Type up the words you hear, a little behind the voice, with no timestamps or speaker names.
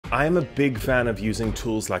I am a big fan of using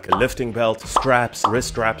tools like a lifting belt, straps, wrist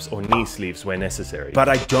straps, or knee sleeves where necessary. But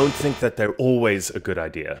I don't think that they're always a good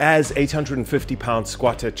idea. As 850-pound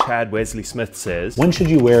squatter Chad Wesley Smith says, when should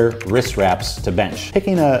you wear wrist wraps to bench?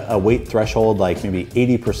 Picking a weight threshold like maybe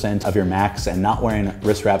 80% of your max and not wearing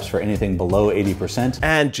wrist wraps for anything below 80%.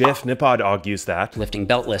 And Jeff Nippard argues that lifting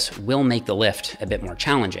beltless will make the lift a bit more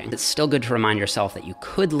challenging. It's still good to remind yourself that you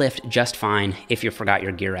could lift just fine if you forgot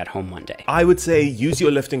your gear at home one day. I would say use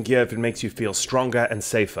your lifting gear if it makes you feel stronger and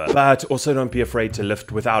safer, but also don't be afraid to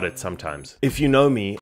lift without it sometimes. If you know me,